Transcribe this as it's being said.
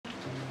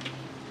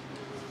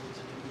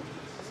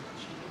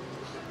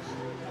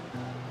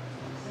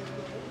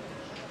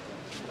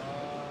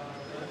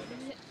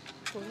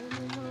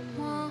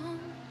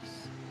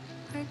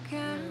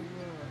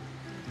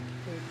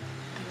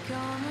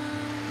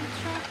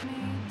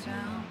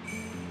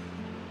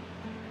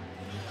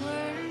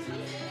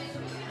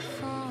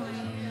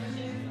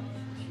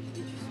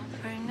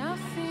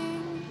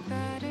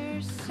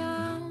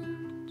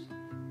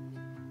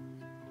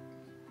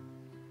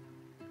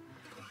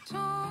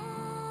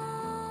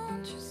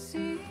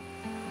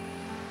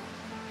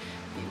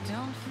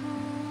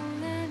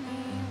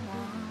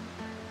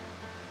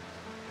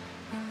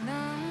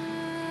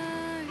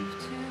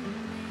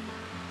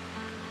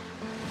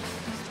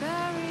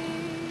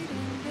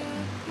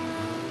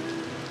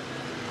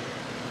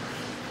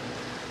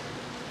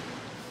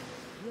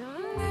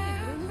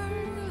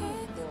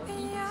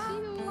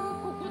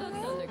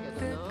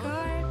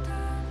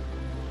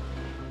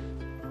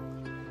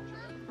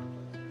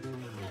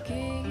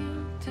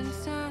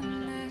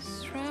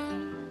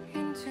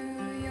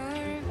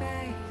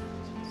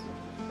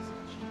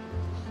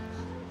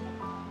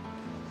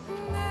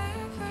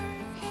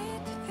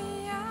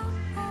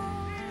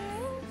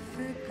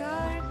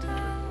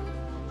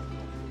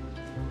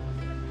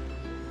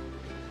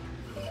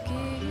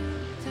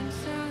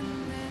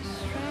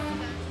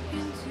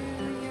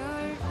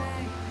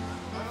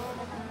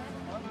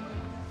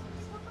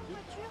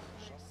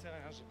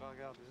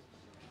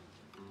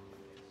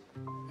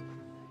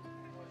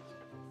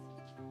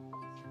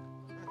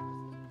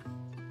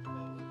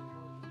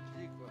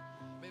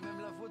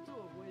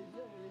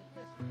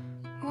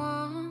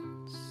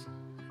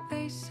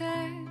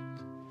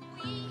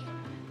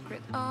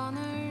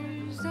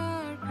honors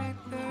are great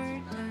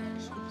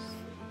burdens.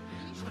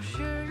 For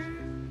sure,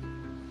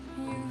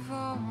 you've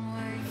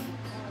always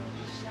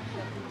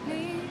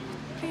lived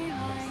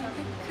behind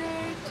the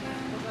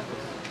curtain.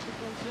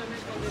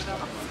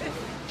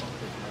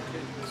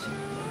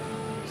 Too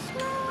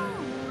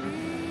slowly,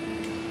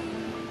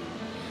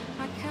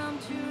 I come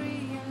to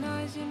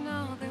realize you're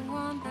not the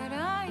one that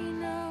I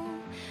know.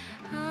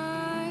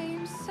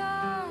 I'm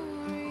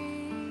sorry.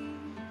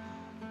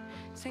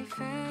 Say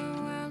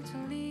farewell to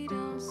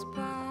little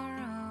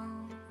sparrow.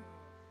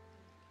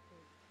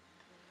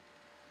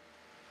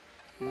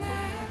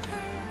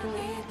 Never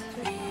eat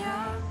the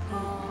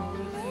apple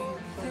in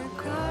the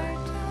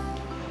garden.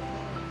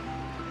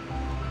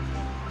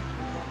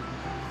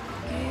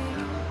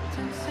 Guilt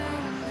and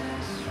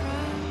sadness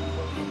run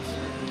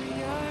into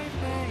your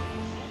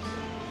veins.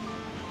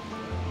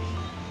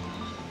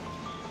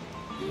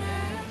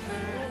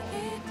 Never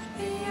eat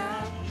the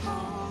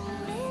apple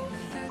in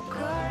the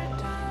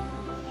garden.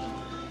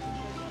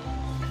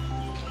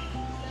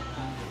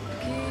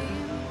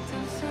 Guilt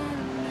and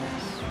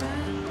sadness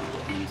run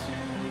into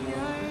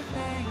your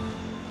veins.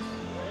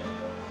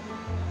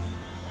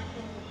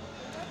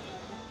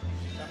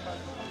 Never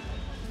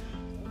eat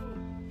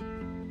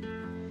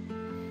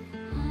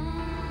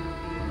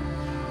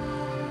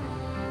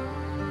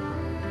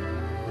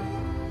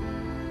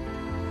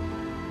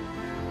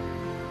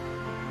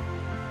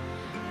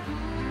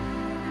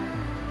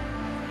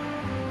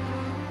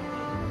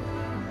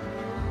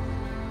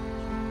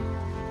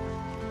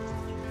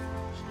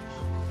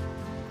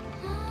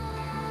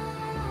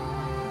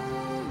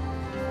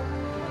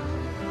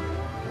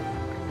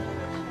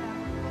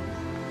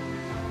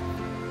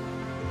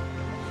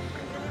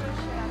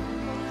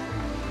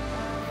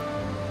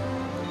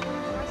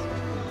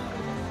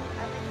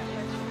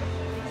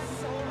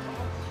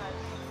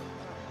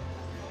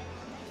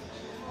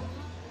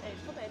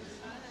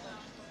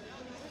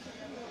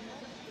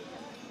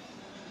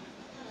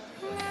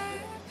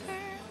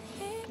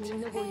みん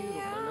な5ユー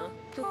ロかな。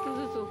ちょっとず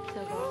つ大きさ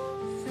が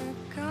the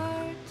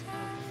garden.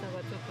 ちょ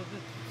っとず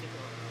つ違う。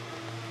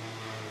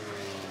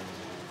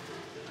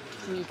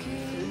3つ。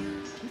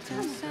Guilt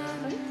and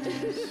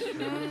sadness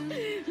run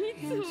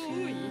into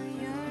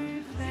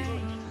your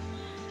veins.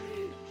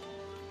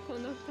 この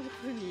2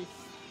つにし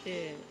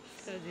て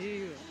下10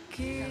ユーロ。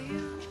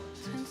 Guilt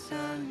and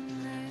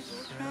sadness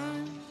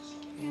run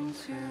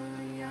into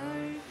your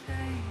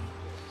veins.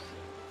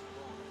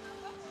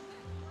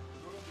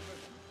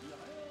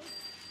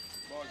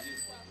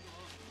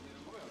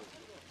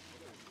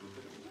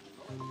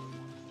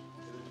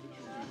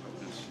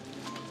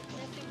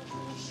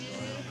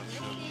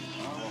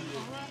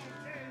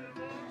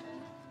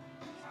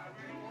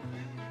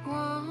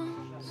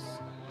 Once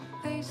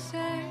they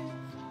said,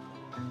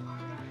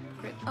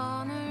 great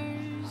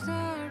honors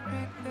are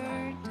great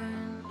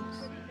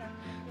burdens.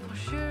 For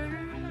sure,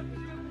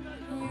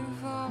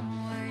 you've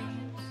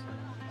always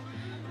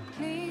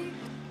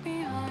lived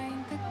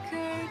behind the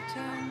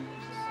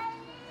curtains.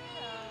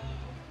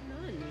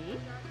 何？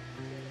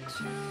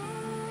 Too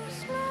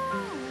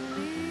slowly,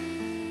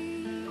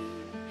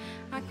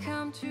 I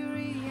come to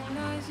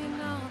realize you're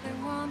not the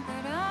one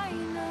that I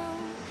know.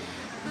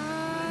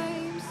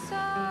 I'm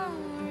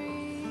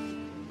sorry.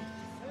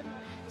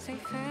 Say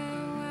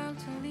farewell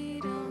to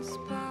little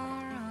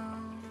sparrow.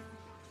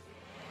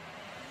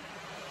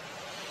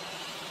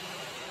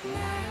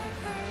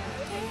 Never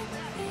eat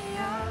the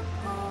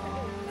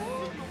apple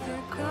in the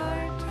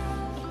garden.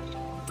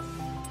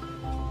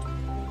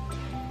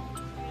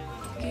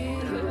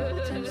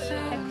 Guilt and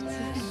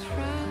sadness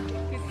run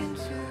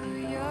into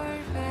your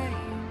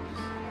veins.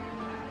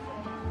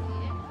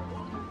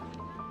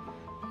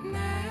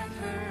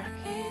 Never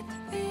eat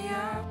the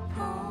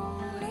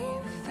apple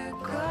in the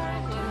見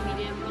garden.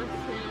 れま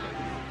せん。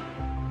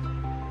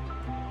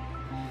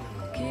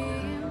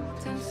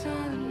 Guilt and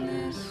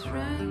sadness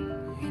run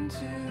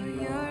into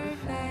your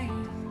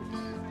veins.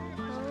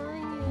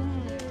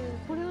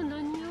 これは何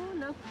を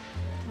ナプ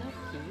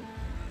キン？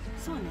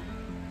そうね。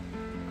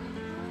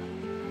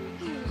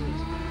ち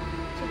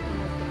ょっと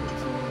待って、こっ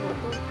ちのの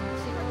と違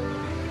う。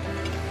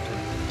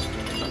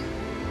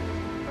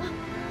あ、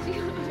違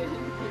う。ね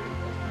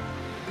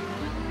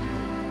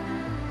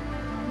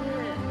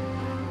え。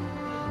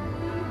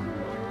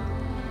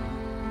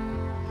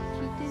聞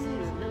いてみ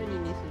る？何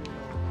にする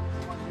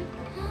の？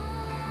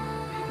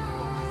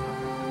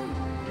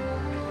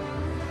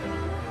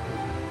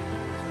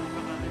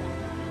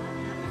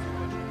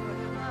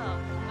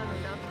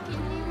ナプキン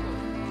リング。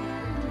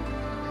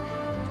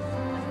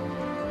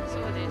そ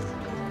うです。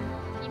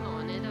今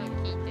は値段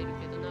聞いてる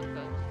けど、なん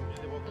か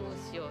どう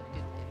しようって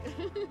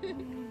言ってる。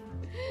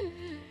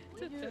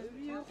ちょっと。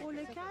 8 euros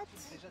les 4.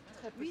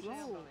 8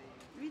 euros.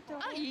 8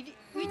 euros. Ah, il...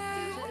 Oui,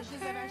 je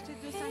les avais achetés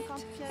 2,50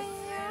 pièces.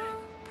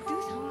 2,50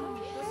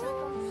 pièces.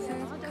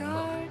 Ah,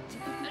 d'accord.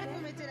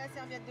 Vous mettez la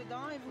serviette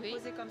dedans et vous Oui.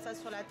 posez comme ça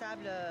sur la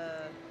table. Ah,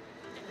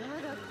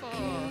 d'accord.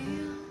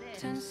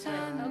 Guilt and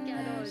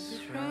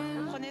sadness Vous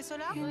run prenez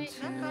cela? Oui,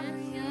 D'accord.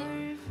 into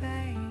your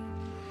veins.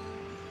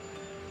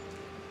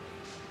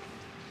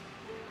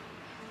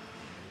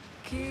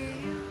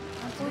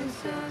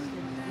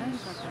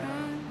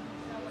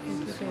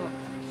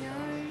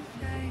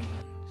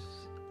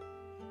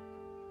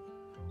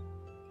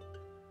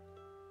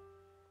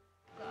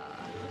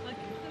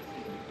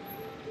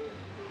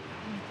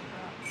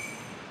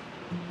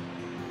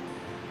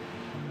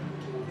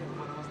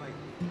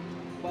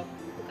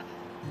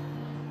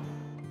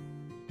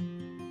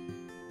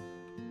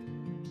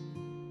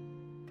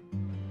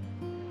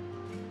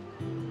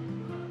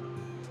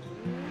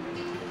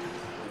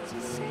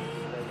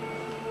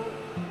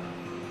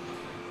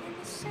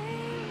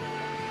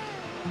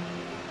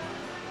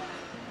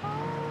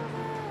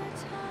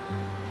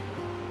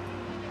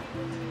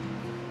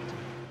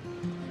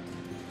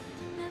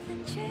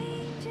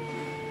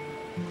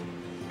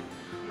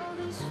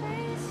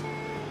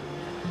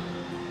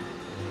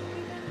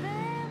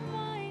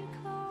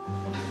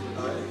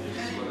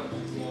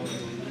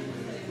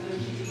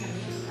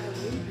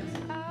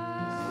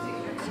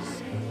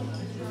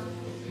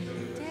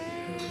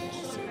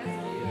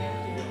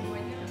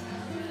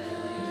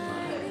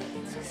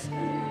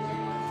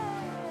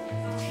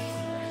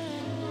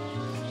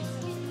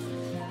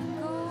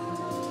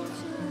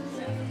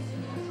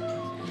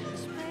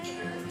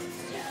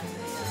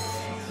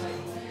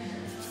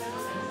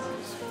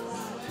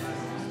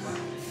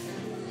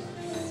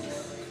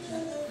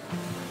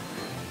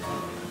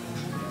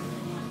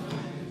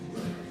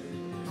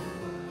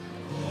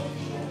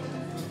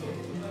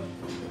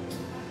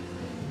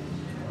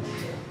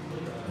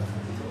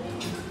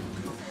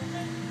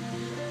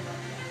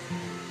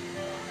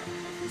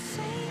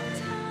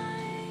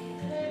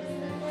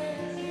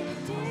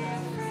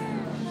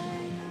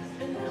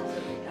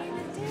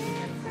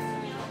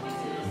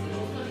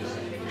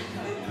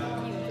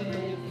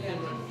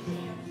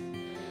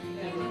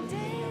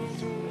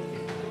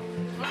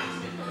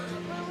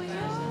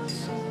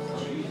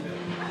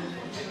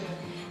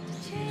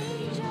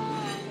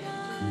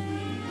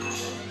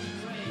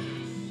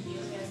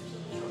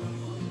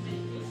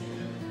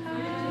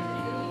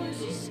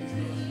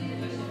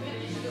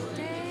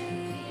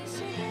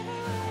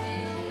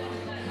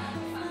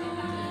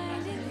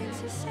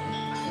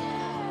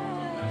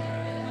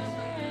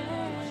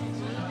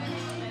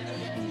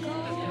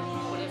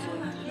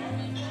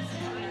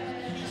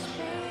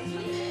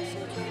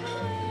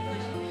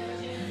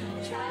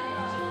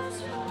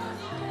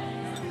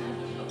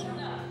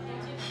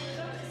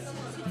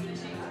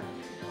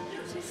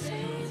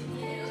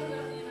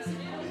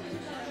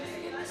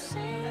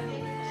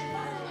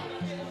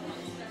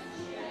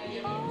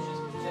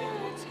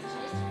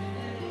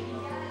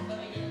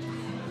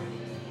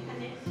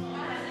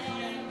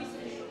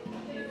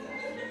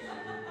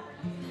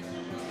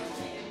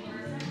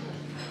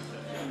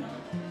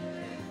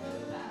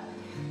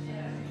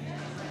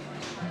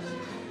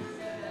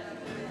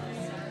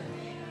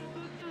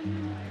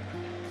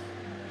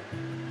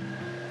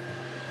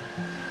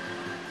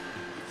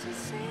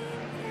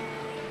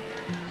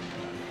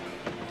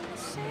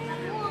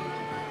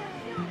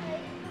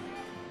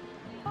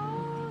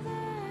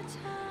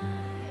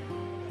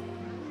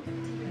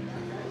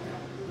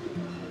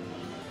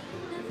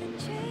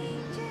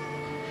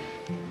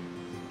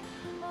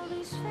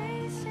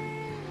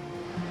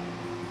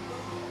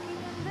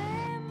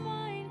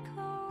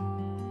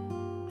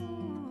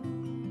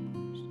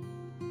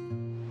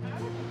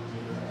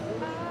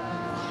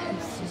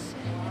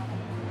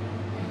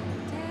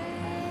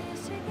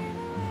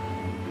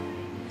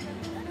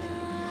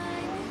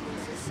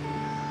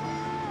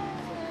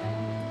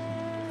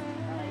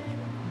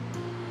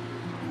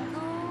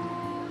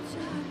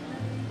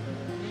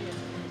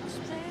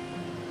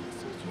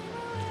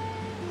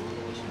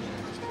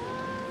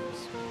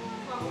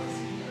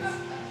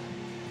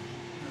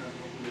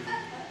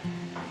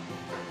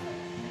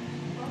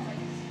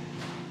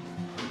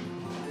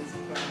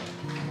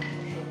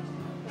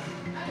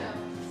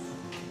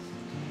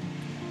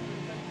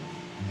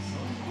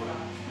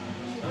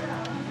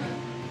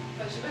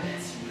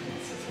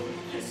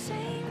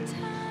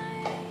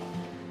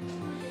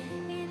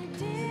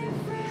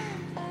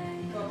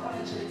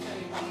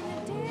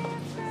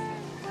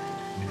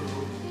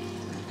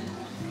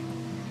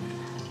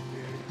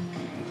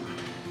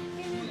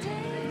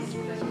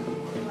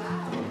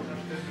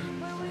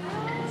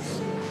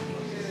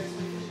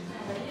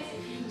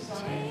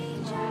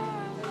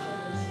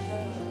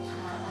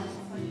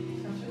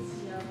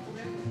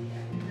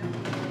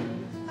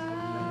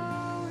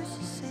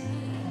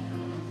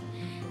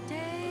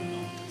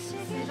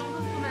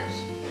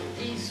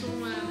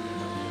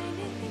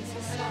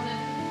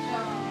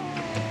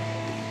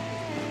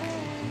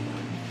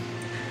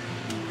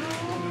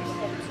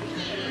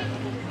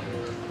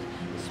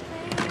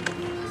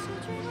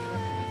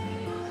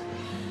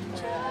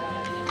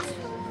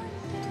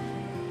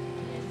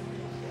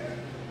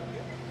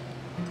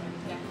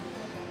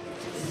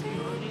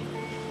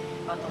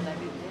 quand on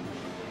avait été.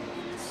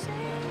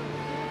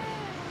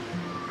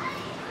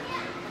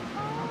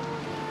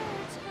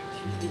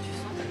 Et tu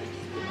sens que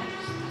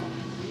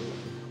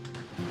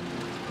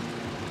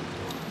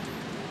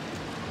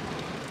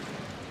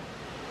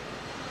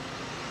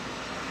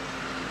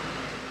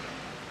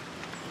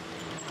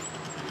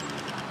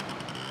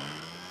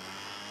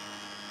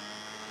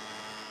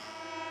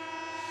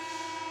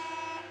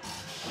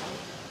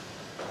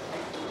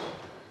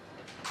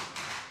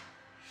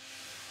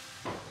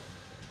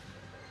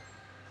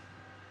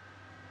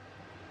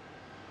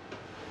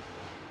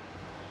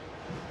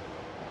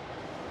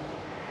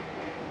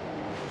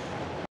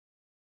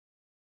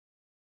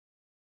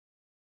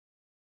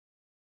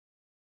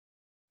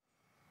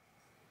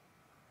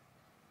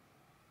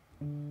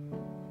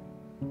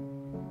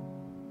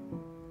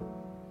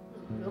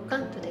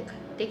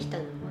ってきた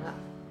のは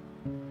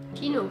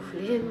木のフ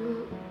レー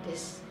ムで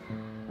す。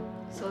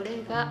そ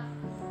れが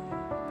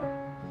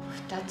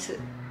2つ。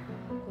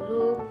こ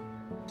の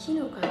木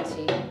の感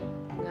じが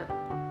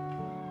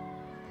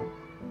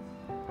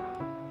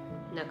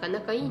なか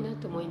なかいいな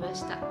と思いま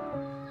した。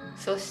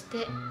そして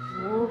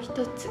もう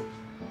一つ、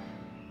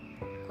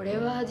これ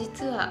は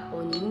実は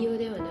お人形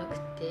ではなく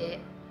て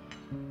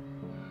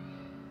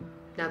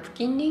ナプ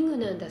キンリング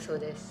なんだそう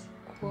です。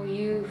こう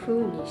いう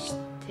風にし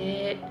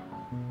て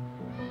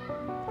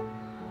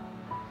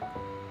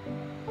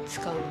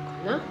使うのか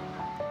な。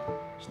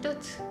1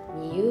つ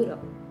2ユーロ、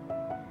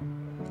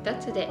2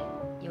つで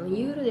4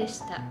ユーロでし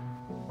た。